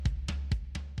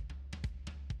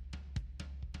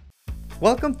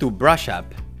Welcome to Brush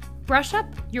Up. Brush Up,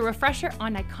 your refresher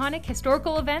on iconic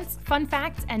historical events, fun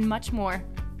facts, and much more.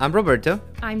 I'm Roberto.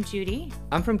 I'm Judy.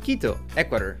 I'm from Quito,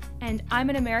 Ecuador. And I'm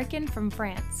an American from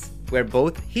France. We're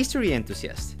both history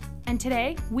enthusiasts. And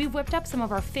today, we've whipped up some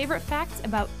of our favorite facts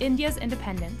about India's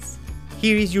independence.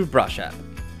 Here is your Brush Up.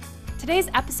 Today's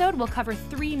episode will cover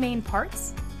three main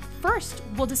parts. First,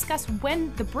 we'll discuss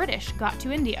when the British got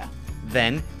to India.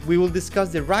 Then, we will discuss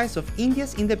the rise of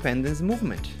India's independence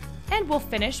movement. And we'll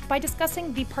finish by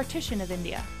discussing the partition of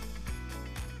India.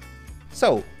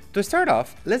 So, to start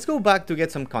off, let's go back to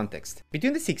get some context.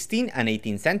 Between the 16th and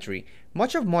 18th century,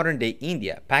 much of modern-day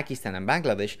India, Pakistan, and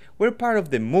Bangladesh were part of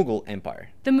the Mughal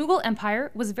Empire. The Mughal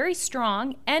Empire was very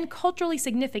strong and culturally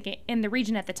significant in the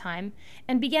region at the time,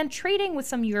 and began trading with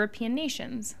some European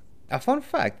nations. A fun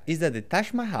fact is that the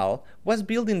Taj Mahal was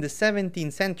built in the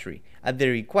 17th century at the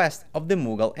request of the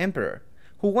Mughal emperor,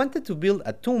 who wanted to build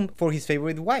a tomb for his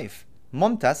favorite wife,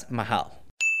 Mumtaz Mahal.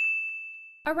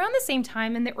 Around the same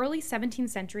time, in the early 17th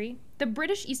century, the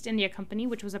British East India Company,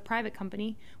 which was a private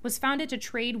company, was founded to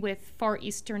trade with Far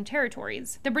Eastern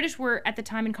territories. The British were at the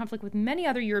time in conflict with many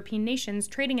other European nations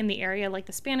trading in the area, like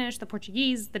the Spanish, the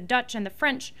Portuguese, the Dutch, and the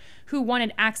French, who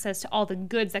wanted access to all the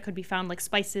goods that could be found, like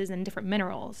spices and different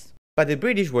minerals. But the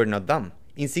British were not dumb.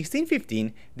 In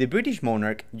 1615, the British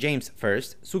monarch James I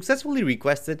successfully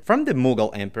requested from the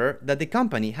Mughal emperor that the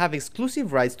company have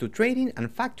exclusive rights to trading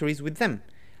and factories with them,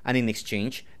 and in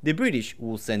exchange, the British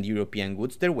would send European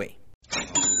goods their way.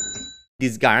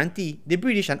 This guaranteed the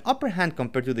British an upper hand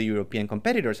compared to the European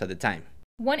competitors at the time.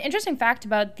 One interesting fact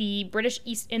about the British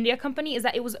East India Company is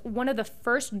that it was one of the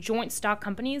first joint stock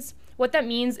companies. What that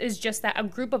means is just that a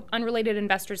group of unrelated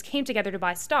investors came together to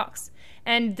buy stocks.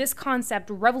 And this concept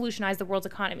revolutionized the world's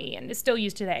economy and is still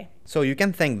used today. So you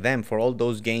can thank them for all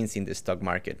those gains in the stock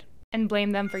market. And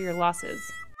blame them for your losses.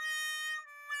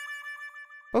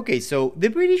 Okay, so the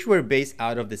British were based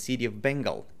out of the city of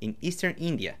Bengal in eastern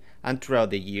India, and throughout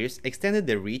the years extended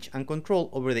their reach and control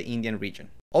over the Indian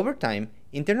region. Over time,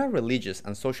 internal religious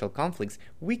and social conflicts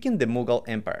weakened the Mughal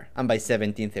Empire, and by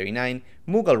 1739,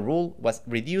 Mughal rule was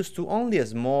reduced to only a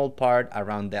small part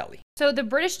around Delhi. So the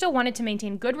British still wanted to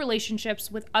maintain good relationships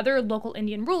with other local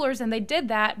Indian rulers, and they did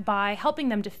that by helping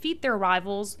them defeat their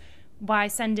rivals by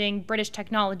sending British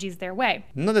technologies their way.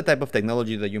 Not the type of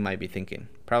technology that you might be thinking.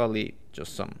 Probably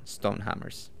just some stone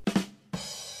hammers.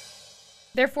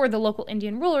 Therefore, the local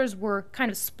Indian rulers were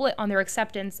kind of split on their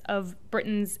acceptance of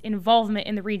Britain's involvement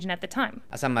in the region at the time.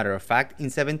 As a matter of fact, in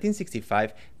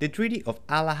 1765, the Treaty of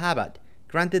Allahabad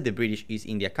granted the British East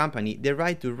India Company the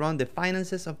right to run the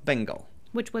finances of Bengal,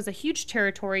 which was a huge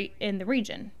territory in the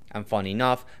region. And funny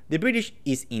enough, the British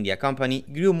East India Company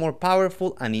grew more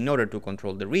powerful and in order to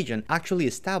control the region, actually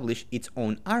established its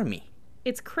own army.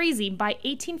 It's crazy, by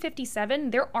 1857,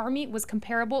 their army was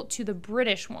comparable to the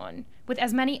British one, with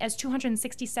as many as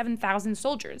 267,000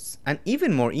 soldiers. And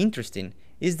even more interesting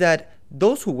is that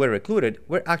those who were recruited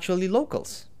were actually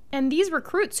locals. And these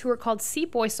recruits, who were called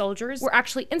sepoy soldiers, were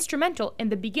actually instrumental in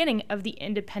the beginning of the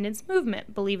independence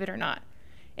movement, believe it or not.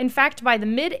 In fact, by the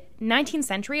mid-19th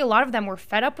century, a lot of them were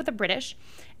fed up with the British,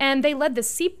 and they led the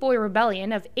Sepoy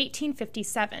Rebellion of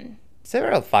 1857.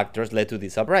 Several factors led to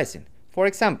this uprising. For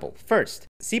example, first,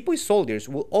 Sepoy soldiers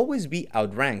will always be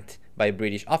outranked by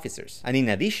British officers, and in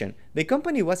addition, the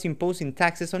company was imposing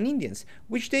taxes on Indians,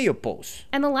 which they opposed.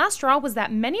 And the last straw was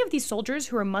that many of these soldiers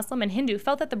who were Muslim and Hindu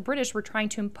felt that the British were trying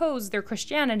to impose their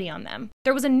Christianity on them.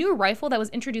 There was a new rifle that was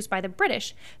introduced by the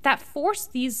British that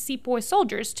forced these Sepoy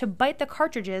soldiers to bite the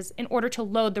cartridges in order to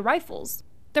load the rifles.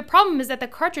 The problem is that the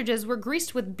cartridges were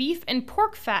greased with beef and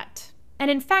pork fat. And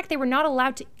in fact, they were not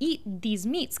allowed to eat these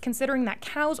meats, considering that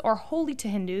cows are holy to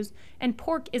Hindus and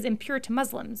pork is impure to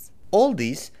Muslims. All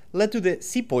this led to the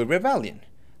Sepoy Rebellion,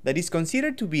 that is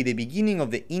considered to be the beginning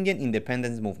of the Indian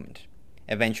independence movement.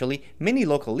 Eventually, many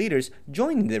local leaders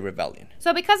joined the rebellion.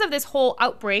 So because of this whole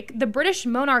outbreak, the British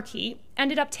monarchy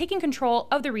ended up taking control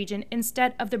of the region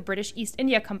instead of the British East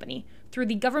India Company through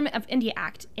the Government of India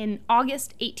Act in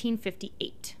August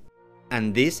 1858.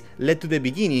 And this led to the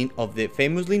beginning of the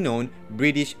famously known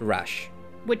British Raj,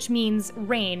 which means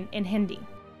rain in Hindi.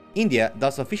 India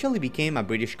thus officially became a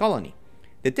British colony.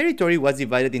 The territory was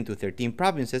divided into 13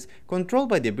 provinces controlled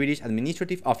by the British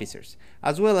administrative officers,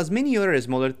 as well as many other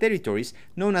smaller territories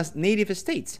known as native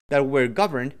states that were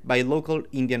governed by local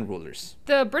Indian rulers.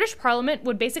 The British Parliament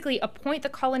would basically appoint the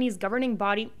colony's governing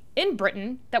body in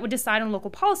Britain that would decide on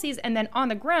local policies, and then on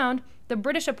the ground, the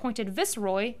British appointed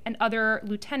viceroy and other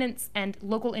lieutenants and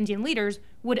local Indian leaders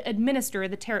would administer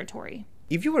the territory.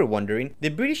 If you were wondering, the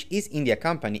British East India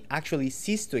Company actually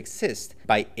ceased to exist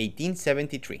by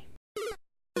 1873.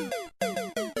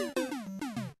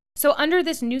 So under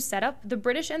this new setup, the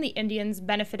British and the Indians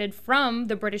benefited from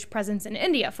the British presence in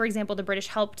India. For example, the British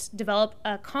helped develop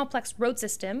a complex road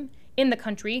system in the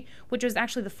country, which was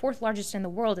actually the fourth largest in the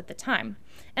world at the time.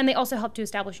 And they also helped to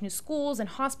establish new schools and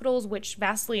hospitals, which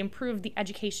vastly improved the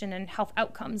education and health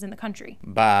outcomes in the country.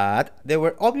 But there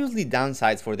were obviously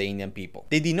downsides for the Indian people.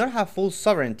 They did not have full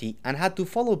sovereignty and had to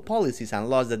follow policies and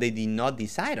laws that they did not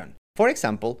decide on. For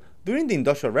example, during the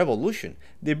Industrial Revolution,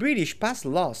 the British passed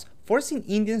laws forcing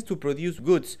Indians to produce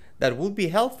goods that would be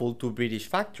helpful to British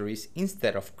factories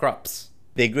instead of crops.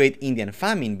 The Great Indian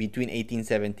Famine between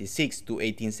 1876 to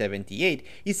 1878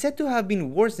 is said to have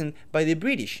been worsened by the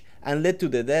British and led to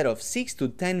the death of 6 to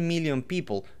 10 million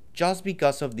people just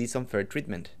because of this unfair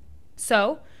treatment.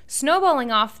 So,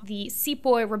 snowballing off the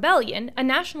Sepoy Rebellion, a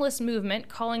nationalist movement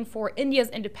calling for India's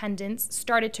independence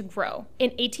started to grow. In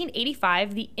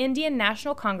 1885, the Indian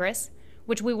National Congress,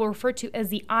 which we will refer to as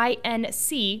the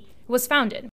INC, was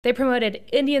founded. They promoted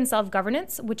Indian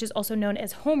self-governance, which is also known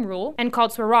as Home Rule, and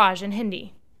called Swaraj in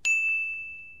Hindi.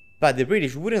 But the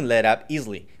British wouldn't let up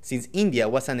easily, since India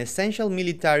was an essential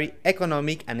military,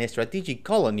 economic, and strategic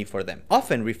colony for them,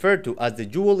 often referred to as the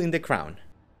jewel in the crown.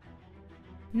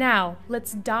 Now,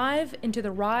 let's dive into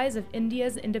the rise of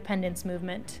India's independence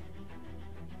movement.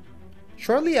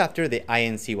 Shortly after the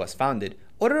INC was founded,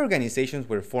 other organizations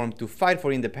were formed to fight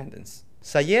for independence.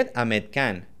 Syed Ahmed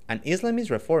Khan, an Islamist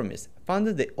reformist,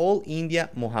 founded the All India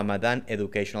Mohammedan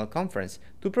Educational Conference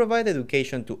to provide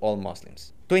education to all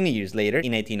Muslims. 20 years later,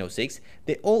 in 1806,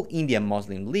 the All India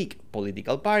Muslim League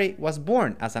political party was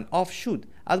born as an offshoot,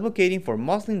 advocating for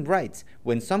Muslim rights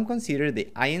when some considered the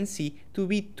INC to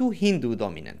be too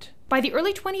Hindu-dominant. By the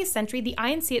early 20th century, the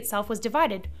INC itself was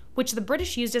divided, which the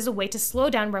British used as a way to slow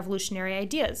down revolutionary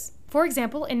ideas. For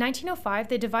example, in 1905,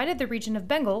 they divided the region of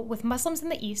Bengal with Muslims in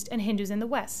the east and Hindus in the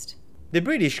west. The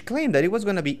British claimed that it was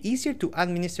going to be easier to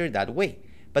administer that way,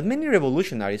 but many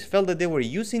revolutionaries felt that they were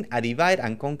using a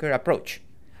divide-and-conquer approach.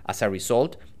 As a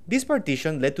result, this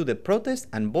partition led to the protests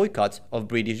and boycotts of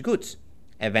British goods.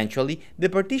 Eventually, the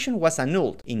partition was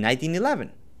annulled in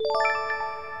 1911.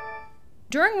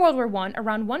 During World War I,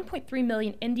 around 1.3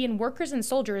 million Indian workers and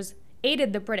soldiers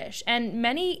aided the British, and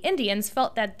many Indians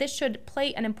felt that this should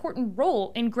play an important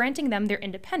role in granting them their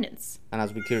independence. And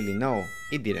as we clearly know,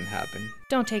 it didn't happen.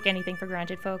 Don't take anything for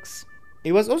granted, folks.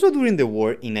 It was also during the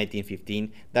war in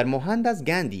 1915 that Mohandas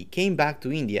Gandhi came back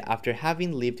to India after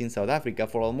having lived in South Africa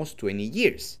for almost 20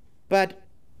 years. But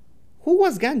who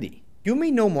was Gandhi? You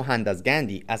may know Mohandas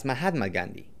Gandhi as Mahatma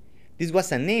Gandhi. This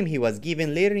was a name he was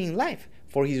given later in life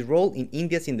for his role in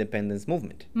India's independence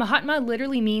movement. Mahatma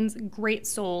literally means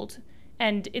great-souled,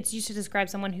 and it's used to describe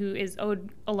someone who is owed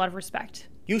a lot of respect.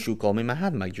 You should call me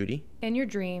Mahatma, Judy. In your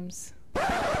dreams.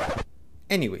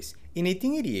 Anyways, in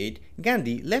 1888,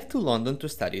 Gandhi left to London to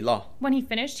study law. When he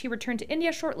finished, he returned to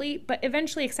India shortly, but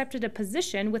eventually accepted a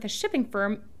position with a shipping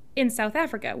firm in South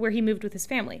Africa, where he moved with his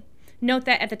family. Note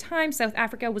that at the time, South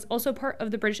Africa was also part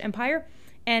of the British Empire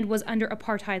and was under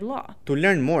apartheid law. To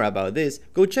learn more about this,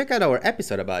 go check out our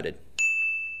episode about it.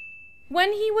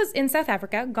 When he was in South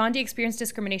Africa, Gandhi experienced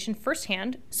discrimination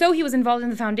firsthand, so he was involved in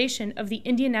the foundation of the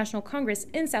Indian National Congress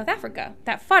in South Africa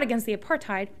that fought against the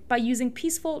apartheid by using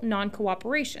peaceful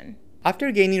non-cooperation.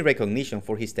 After gaining recognition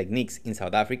for his techniques in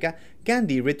South Africa,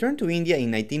 Gandhi returned to India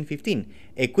in 1915,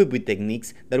 equipped with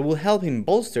techniques that will help him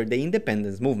bolster the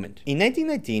independence movement. In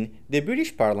 1919, the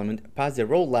British Parliament passed the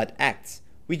Rowlatt Acts,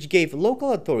 which gave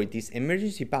local authorities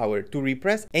emergency power to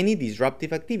repress any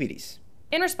disruptive activities.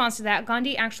 In response to that,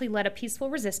 Gandhi actually led a peaceful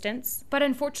resistance, but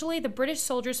unfortunately the British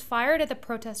soldiers fired at the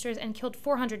protesters and killed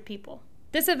 400 people.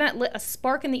 This event lit a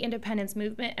spark in the independence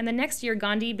movement, and the next year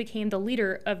Gandhi became the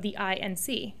leader of the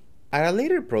INC. At a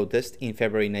later protest in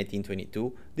February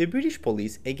 1922, the British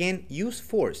police again used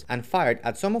force and fired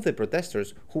at some of the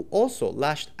protesters who also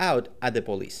lashed out at the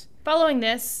police. Following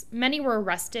this, many were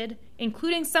arrested,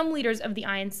 including some leaders of the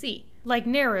INC, like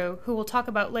Nehru, who we'll talk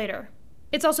about later.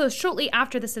 It's also shortly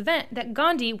after this event that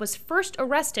Gandhi was first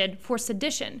arrested for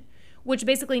sedition, which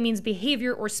basically means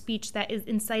behavior or speech that is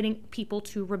inciting people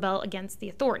to rebel against the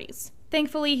authorities.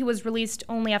 Thankfully, he was released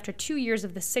only after 2 years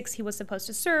of the 6 he was supposed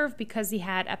to serve because he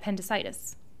had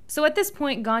appendicitis. So at this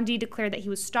point, Gandhi declared that he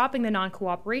was stopping the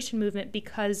non-cooperation movement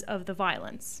because of the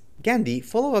violence. Gandhi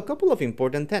followed a couple of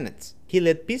important tenets. He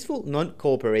led peaceful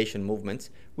non-cooperation movements,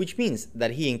 which means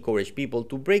that he encouraged people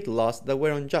to break laws that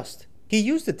were unjust. He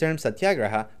used the term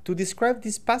satyagraha to describe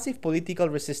this passive political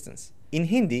resistance. In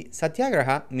Hindi,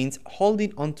 satyagraha means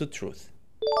holding on to truth.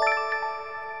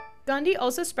 Gandhi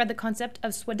also spread the concept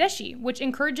of Swadeshi, which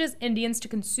encourages Indians to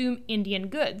consume Indian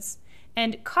goods.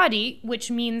 and khadi,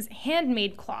 which means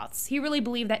handmade cloths. He really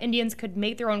believed that Indians could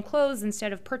make their own clothes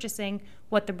instead of purchasing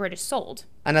what the British sold.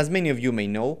 And as many of you may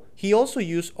know, he also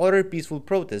used other peaceful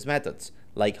protest methods,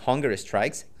 like hunger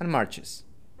strikes and marches.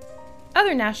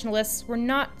 Other nationalists were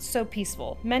not so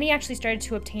peaceful. Many actually started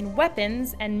to obtain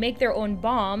weapons and make their own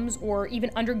bombs or even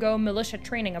undergo militia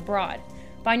training abroad.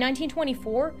 By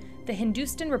 1924, the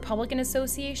Hindustan Republican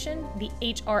Association, the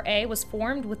HRA, was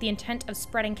formed with the intent of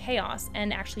spreading chaos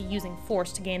and actually using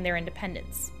force to gain their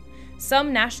independence.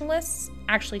 Some nationalists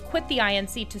actually quit the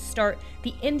INC to start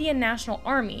the Indian National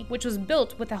Army, which was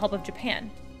built with the help of Japan.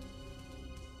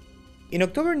 In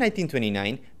October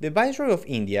 1929, the Viceroy of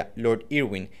India, Lord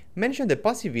Irwin, mentioned the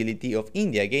possibility of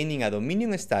India gaining a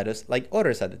dominion status like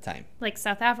others at the time. Like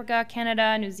South Africa,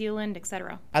 Canada, New Zealand,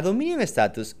 etc. A dominion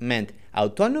status meant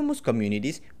autonomous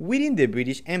communities within the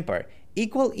British Empire,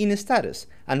 equal in status,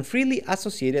 and freely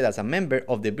associated as a member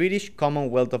of the British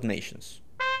Commonwealth of Nations.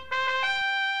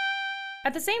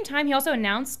 At the same time, he also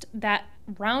announced that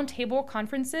roundtable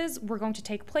conferences were going to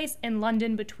take place in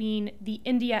London between the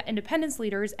India independence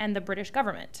leaders and the British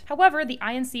government. However, the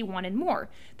INC wanted more.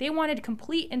 They wanted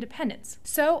complete independence.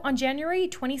 So, on January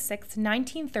 26,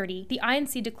 1930, the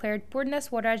INC declared Purna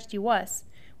Swaraj Diwas,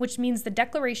 which means the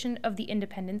Declaration of the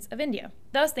Independence of India.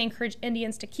 Thus, they encouraged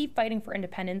Indians to keep fighting for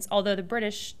independence, although the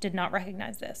British did not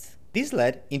recognize this. This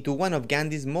led into one of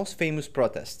Gandhi's most famous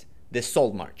protests, the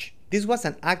Salt March. This was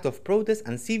an act of protest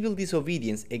and civil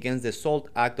disobedience against the Salt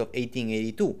Act of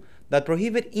 1882 that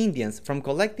prohibited Indians from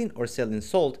collecting or selling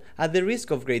salt at the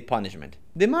risk of great punishment.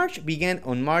 The march began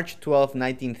on March 12,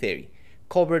 1930,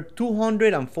 covered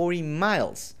 240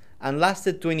 miles, and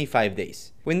lasted 25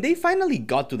 days. When they finally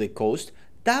got to the coast,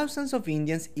 thousands of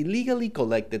Indians illegally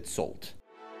collected salt.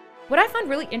 What I found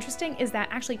really interesting is that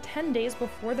actually 10 days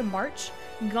before the march,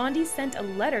 Gandhi sent a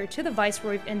letter to the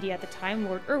Viceroy of India at the time,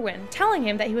 Lord Irwin, telling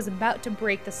him that he was about to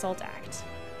break the Salt Act,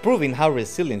 proving how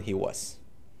resilient he was.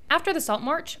 After the Salt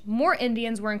March, more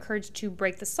Indians were encouraged to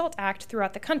break the Salt Act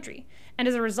throughout the country, and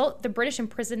as a result, the British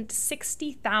imprisoned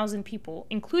 60,000 people,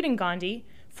 including Gandhi,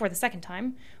 for the second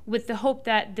time, with the hope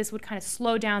that this would kind of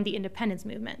slow down the independence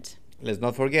movement. Let's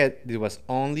not forget, this was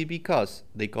only because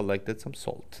they collected some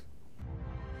salt.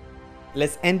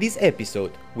 Let's end this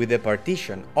episode with the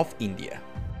partition of India.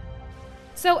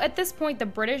 So at this point, the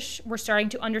British were starting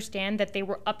to understand that they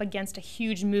were up against a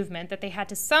huge movement that they had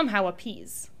to somehow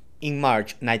appease. In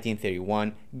March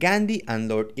 1931, Gandhi and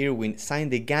Lord Irwin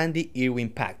signed the Gandhi-Irwin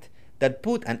Pact that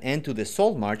put an end to the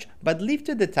Salt March but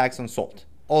lifted the tax on salt.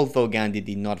 Although Gandhi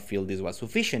did not feel this was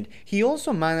sufficient, he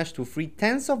also managed to free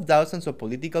tens of thousands of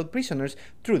political prisoners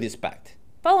through this pact.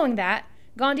 Following that,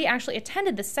 Gandhi actually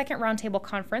attended the second roundtable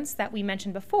conference that we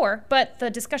mentioned before, but the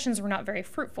discussions were not very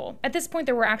fruitful. At this point,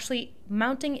 there were actually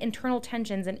mounting internal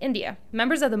tensions in India.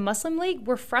 Members of the Muslim League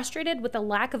were frustrated with the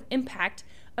lack of impact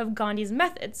of Gandhi's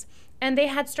methods, and they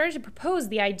had started to propose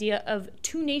the idea of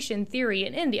two-nation theory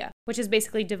in India, which is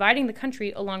basically dividing the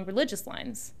country along religious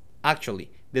lines. Actually,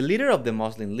 the leader of the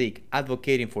Muslim League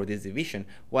advocating for this division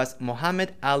was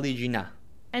Muhammad Ali Jinnah.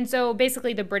 And so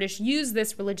basically the British used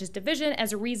this religious division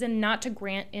as a reason not to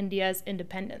grant India's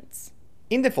independence.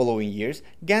 In the following years,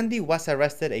 Gandhi was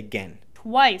arrested again.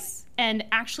 Twice, and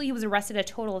actually he was arrested a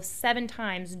total of 7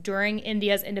 times during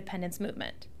India's independence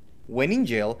movement. When in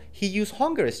jail, he used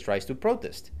hunger strikes to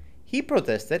protest. He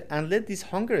protested and led these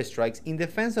hunger strikes in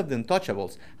defense of the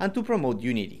untouchables and to promote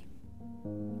unity.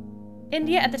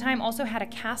 India at the time also had a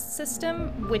caste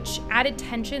system which added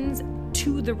tensions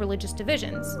to the religious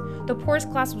divisions. The poorest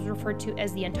class was referred to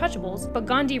as the untouchables, but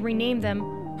Gandhi renamed them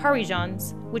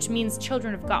Harijans, which means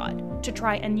children of God, to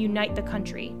try and unite the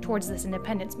country towards this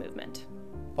independence movement.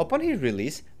 Upon his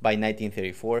release, by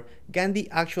 1934, Gandhi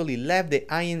actually left the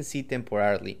INC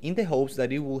temporarily in the hopes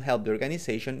that it would help the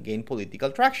organization gain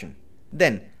political traction.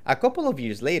 Then, a couple of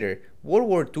years later, World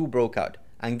War II broke out,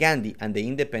 and Gandhi and the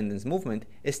independence movement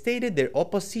stated their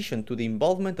opposition to the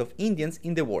involvement of Indians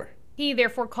in the war. He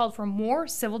therefore called for more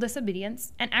civil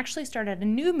disobedience and actually started a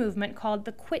new movement called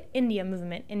the Quit India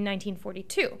movement in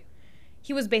 1942.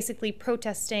 He was basically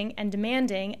protesting and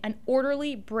demanding an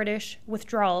orderly British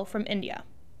withdrawal from India.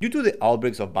 Due to the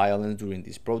outbreaks of violence during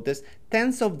these protests,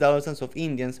 tens of thousands of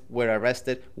Indians were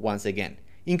arrested once again,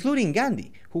 including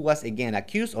Gandhi, who was again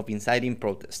accused of inciting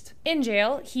protest. In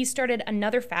jail, he started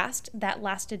another fast that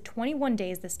lasted 21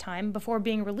 days this time before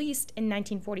being released in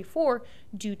 1944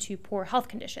 due to poor health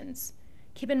conditions.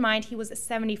 Keep in mind, he was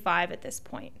 75 at this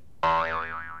point.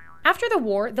 After the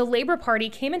war, the Labour Party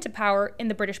came into power in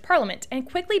the British Parliament and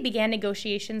quickly began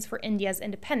negotiations for India's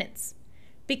independence.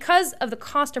 Because of the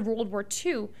cost of World War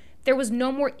II, there was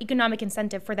no more economic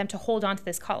incentive for them to hold on to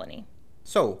this colony.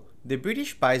 So, The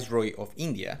British Viceroy of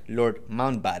India, Lord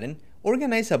Mountbatten,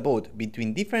 organized a vote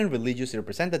between different religious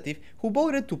representatives who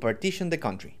voted to partition the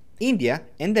country. India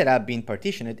ended up being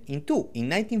partitioned in two in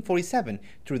 1947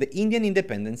 through the Indian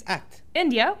Independence Act.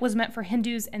 India was meant for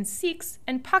Hindus and Sikhs,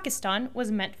 and Pakistan was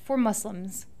meant for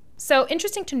Muslims. So,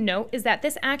 interesting to note is that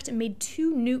this act made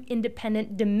two new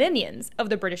independent dominions of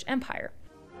the British Empire.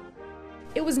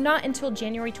 It was not until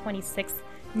January 26,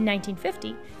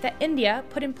 1950, that India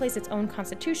put in place its own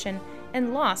constitution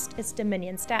and lost its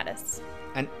dominion status.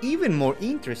 And even more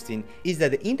interesting is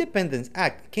that the Independence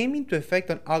Act came into effect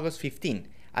on August 15,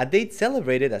 a date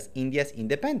celebrated as India's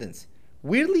independence.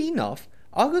 Weirdly enough,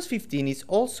 August 15 is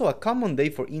also a common day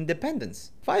for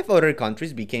independence. 5 other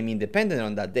countries became independent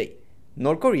on that day: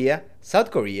 North Korea,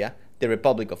 South Korea, the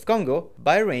Republic of Congo,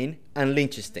 Bahrain, and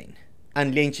Liechtenstein.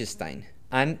 And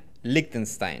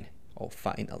Liechtenstein. Oh,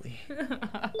 finally.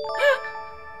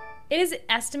 It is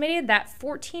estimated that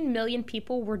 14 million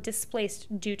people were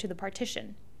displaced due to the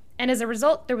partition. And as a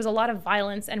result, there was a lot of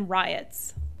violence and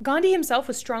riots. Gandhi himself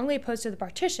was strongly opposed to the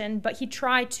partition, but he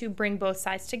tried to bring both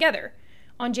sides together.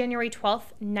 On January 12,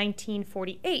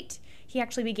 1948, he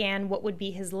actually began what would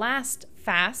be his last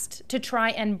fast to try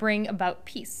and bring about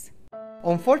peace.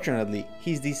 Unfortunately,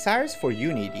 his desires for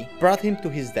unity brought him to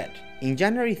his death. In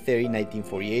January 30,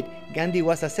 1948, Gandhi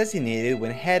was assassinated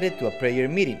when headed to a prayer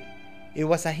meeting. It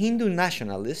was a Hindu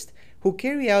nationalist who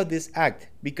carried out this act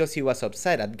because he was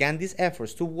upset at Gandhi's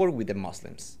efforts to work with the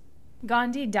Muslims.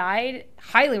 Gandhi died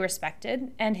highly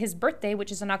respected, and his birthday,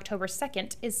 which is on October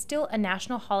 2nd, is still a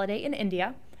national holiday in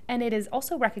India, and it is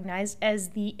also recognized as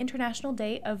the International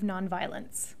Day of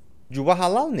Nonviolence.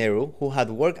 Jawaharlal Nehru, who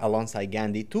had worked alongside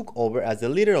Gandhi, took over as the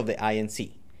leader of the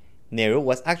INC. Nehru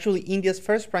was actually India's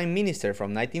first prime minister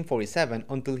from 1947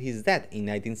 until his death in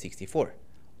 1964.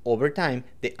 Over time,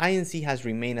 the INC has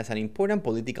remained as an important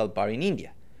political party in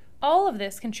India. All of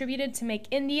this contributed to make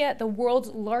India the world's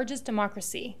largest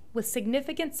democracy, with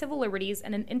significant civil liberties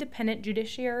and an independent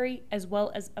judiciary, as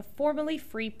well as a formally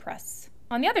free press.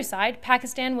 On the other side,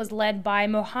 Pakistan was led by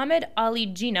Muhammad Ali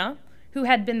Jinnah, who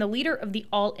had been the leader of the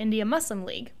All India Muslim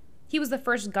League. He was the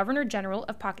first Governor-General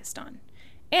of Pakistan.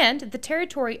 And the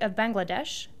territory of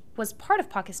Bangladesh was part of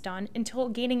Pakistan until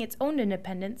gaining its own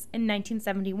independence in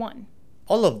 1971.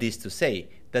 All of this to say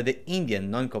that the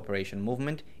Indian non-cooperation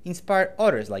movement inspired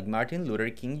others like Martin Luther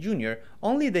King Jr.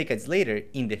 only decades later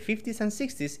in the 50s and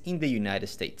 60s in the United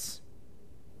States.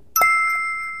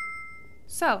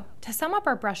 So, to sum up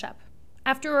our brush-up,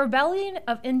 after a rebellion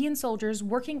of Indian soldiers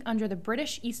working under the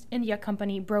British East India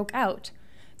Company broke out,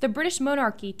 the British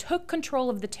monarchy took control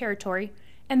of the territory,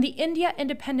 and the India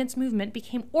independence movement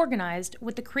became organized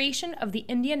with the creation of the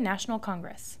Indian National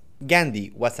Congress.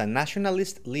 Gandhi was a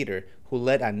nationalist leader who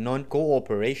led a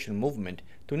non-cooperation movement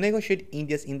to negotiate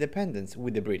India's independence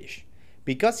with the British.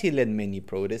 Because he led many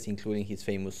protests, including his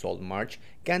famous Salt March,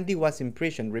 Gandhi was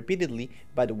imprisoned repeatedly,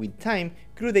 but with time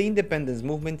grew the independence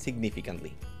movement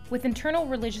significantly. With internal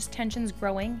religious tensions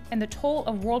growing and the toll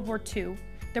of World War II,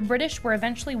 the British were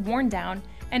eventually worn down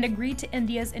and agreed to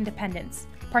India's independence,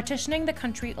 partitioning the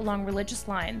country along religious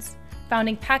lines,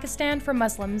 founding Pakistan for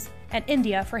Muslims and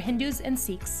India for Hindus and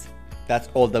Sikhs. That's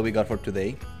all that we got for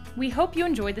today. We hope you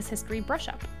enjoyed this history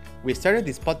brush-up. We started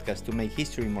this podcast to make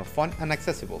history more fun and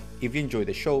accessible. If you enjoyed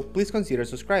the show, please consider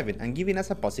subscribing and giving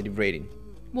us a positive rating.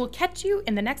 We'll catch you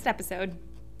in the next episode.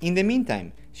 In the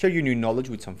meantime, share your new knowledge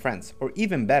with some friends, or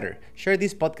even better, share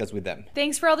this podcast with them.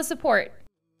 Thanks for all the support.